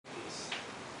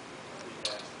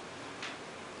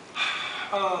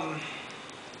I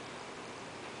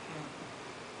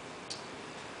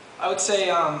would say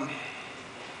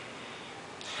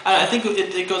I think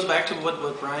it goes back to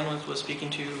what Brian was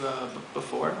speaking to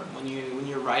before. When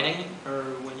you're writing or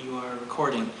when you are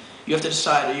recording, you have to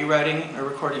decide: are you writing or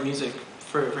recording music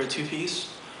for a two-piece,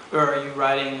 or are you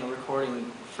writing or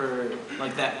recording for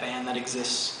like that band that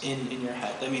exists in your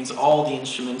head? That means all the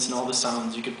instruments and all the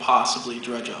sounds you could possibly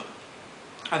dredge up.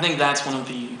 I think that's one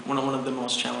of the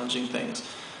most challenging things,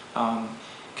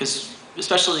 because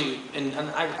especially and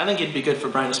I think it'd be good for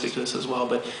Brian to speak to this as well,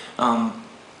 but.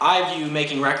 I view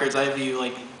making records, I view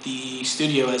like the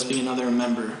studio as being another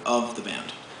member of the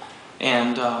band.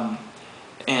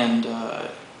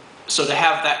 So to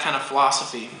have that kind of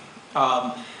philosophy,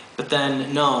 but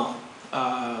then know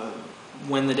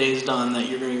when the day is done that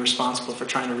you're going to be responsible for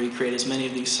trying to recreate as many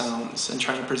of these sounds and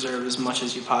trying to preserve as much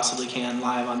as you possibly can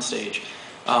live on stage.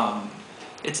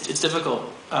 It's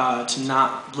difficult to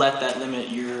not let that limit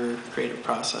your creative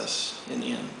process in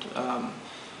the end.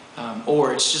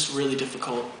 Or it's just really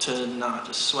difficult to not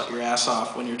just sweat your ass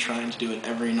off when you're trying to do it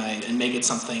every night and make it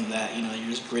something that you're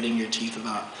just gritting your teeth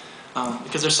about.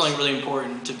 Because there's something really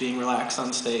important to being relaxed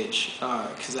on stage.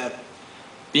 Because that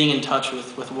being in touch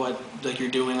with what you're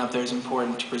doing up there is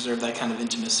important to preserve that kind of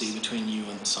intimacy between you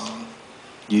and the song.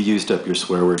 You used up your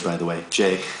swear word, by the way,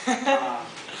 Jake.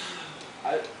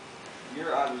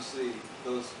 You're obviously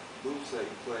those loops that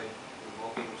you play, the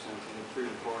vocal loops and everything, are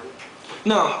pre-recorded.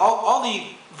 No, all the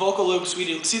vocal loops we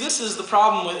do. See, this is the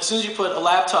problem with as soon as you put a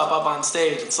laptop up on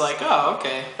stage, it's like, oh,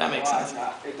 okay, that makes sense.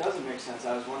 It doesn't make sense.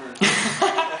 I was wondering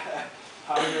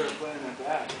how you were playing that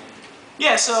back.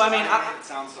 Yeah, so I mean, it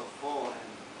sounds so full,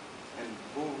 and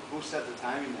who set the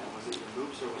timing there? Was it your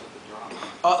loops or was it the drum?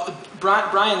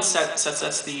 Brian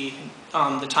sets the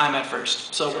time at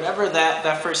first. So whatever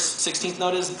that first 16th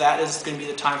note is, that is going to be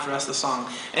the time for the rest of the song.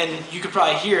 And you could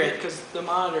probably hear it because the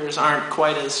monitors aren't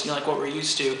quite as like what we're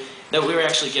used to. That we were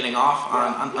actually getting off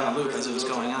on a loop as it was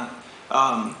going on.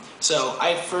 So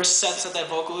I first set that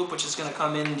vocal loop, which is going to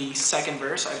come in the second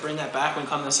verse. I bring that back when we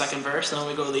come to the second verse, and then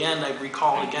when we go to the end, I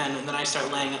recall it again, and then I start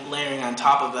layering on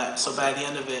top of that. So by the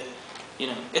end of it,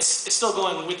 it's still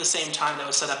going with the same time that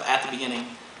was set up at the beginning,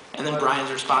 and then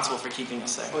Brian's responsible for keeping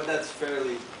us there. But that's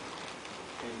fairly, I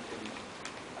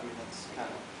mean, that's kind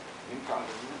of improv,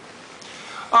 isn't it?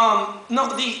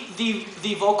 No,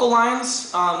 the vocal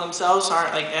lines themselves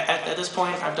aren't like at this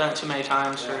point. I've done it too many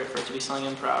times for it to be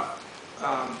something improv.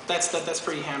 That's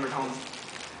pretty hammered home.